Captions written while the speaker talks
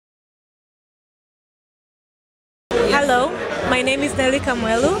Hello, my name is NELLY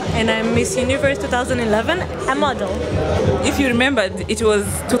KAMWELU and I'm Miss Universe 2011, a model. If you remember, it was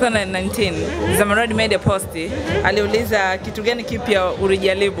 2019. Zamaradi made a post. Aliuliza kitu gani kipya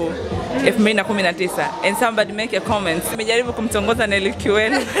ulijaribu 2019 and somebody make a comment. Nimejaribu kumtongoza NELLY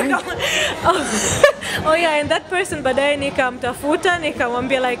KAMWELU. Oh yeah, and that person baadaye nikamtafuta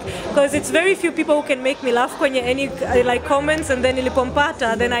nikamwambia like, because it's very few people who can make me laugh kwenye any like comments, and then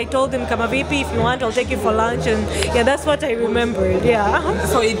nilipompata, then I told him kama vipi, if you want I'll take you for lunch, and yeah, that's what I remembered. Yeah.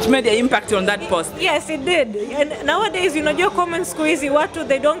 So it made an impact on that post. Yes, it did. And nowadays, you know, your comments squeezy watu,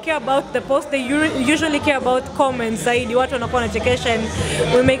 they don't care about the post, they usually care about comments. Zaidi watu wanakuwa wanachekesha and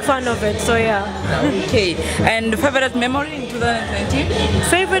we make fun of it. So yeah. Okay. And favorite memory in 2019?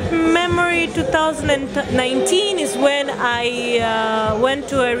 Favorite memory 2019 is when I went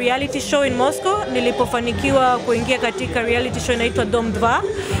to a reality show in Moscow. Nilipofanikiwa kuingia katika reality show inaitwa Dom 2.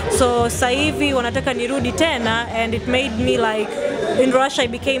 So sasa hivi wanataka nirudi tena, and it made me like, in Russia I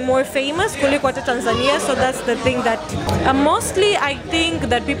became more famous kuliko hata Tanzania. So that's the thing that mostly I think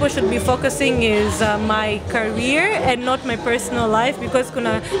that people should be focusing is my career and not my personal life, because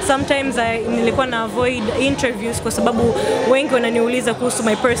sometimes nilikuwa na avoid interviews kwa sababu wengi wananiuliza kuhusu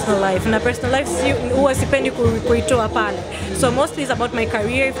my personal life, na personal life huwa sipendi kuitoa pale. So mostly it's about my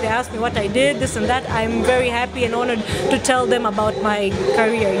career. If they ask me what I did, this and that, I'm very happy and honored to tell them about my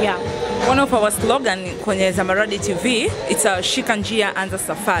career. Yeah. One of our slogan kwenye Zamaradi TV, it's a shika njia anza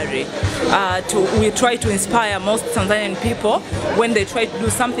safari. We try to inspire most Tanzanian people when they try to do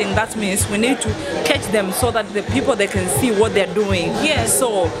something. That means we need to catch them so that the people, they can see what they're doing. Yes.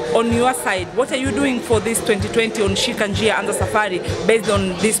 So on your side, what are you doing for this 2020 on shika njia anza safari, based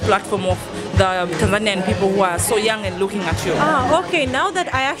on this platform of the Tanzanian people who are so young and looking at you? Okay, now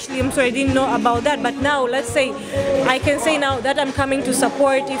that I didn't know about that, but now let's say, I can say now that I'm coming to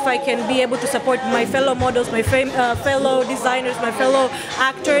support, if I can be able to support my fellow models, my fellow designers, my fellow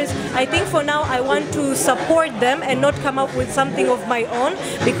actors. I think for now I want to support them and not come up with something of my own,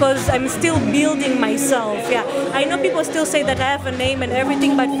 because I'm still building myself. Yeah, I know people still say that I have a name and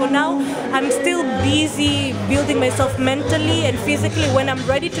everything, but for now I'm still busy building myself mentally and physically. When I'm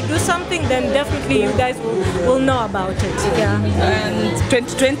ready to do something, then definitely you guys will know about it. Yeah. And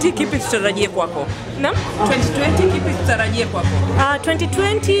 2020, keep it tarajie kwako. No? 2020, keep it tarajie kwako.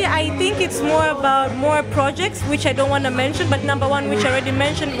 2020, I think it's more about more projects, which I don't want to mention, but number one, which I already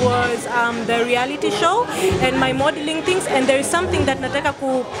mentioned, was the reality show and my modeling things. And there is something that nataka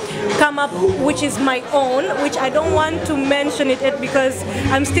come up, which is my own, which I don't want to mention it because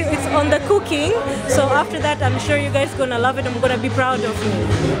it's on the cooking. So after that, I'm sure you guys gonna love it. I'm gonna be proud of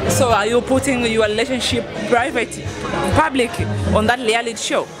me. So are you putting your relationship private, public on that reality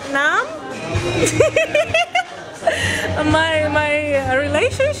show? Nah. my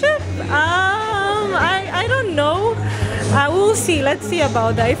relationship, I don't know. I will see. Let's see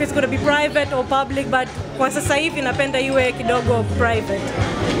about that, if it's going to be private or public, but kwa sasa hivi napenda iwe kidogo private.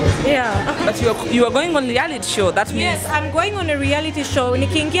 Yeah. But you are going on reality show, that means... Yes, I'm going on a reality show.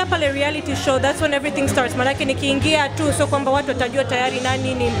 Nikiingia pale reality show, that's when everything starts. Manake nikiingia tu, so kwamba watu watajua tayari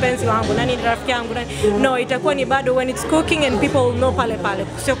nani ni mpenzi wangu, nani ni rafiki yangu. No, itakuwa ni bado when it's cooking and people know pale.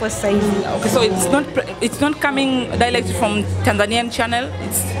 Sio kwa sasa hivi. Okay, so it's not coming directly from Tanzanian channel?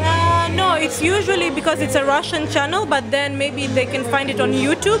 No, it's usually because it's a Russian channel, but then maybe they can find it on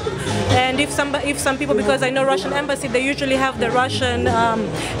YouTube. And if some people, because I know Russian embassy, they usually have the Russian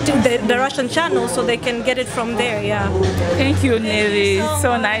the Russian channel, so they can get it from there. Yeah. Thank you, NELLY.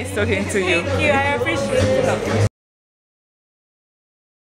 So nice talking to you. Thank you. I appreciate it.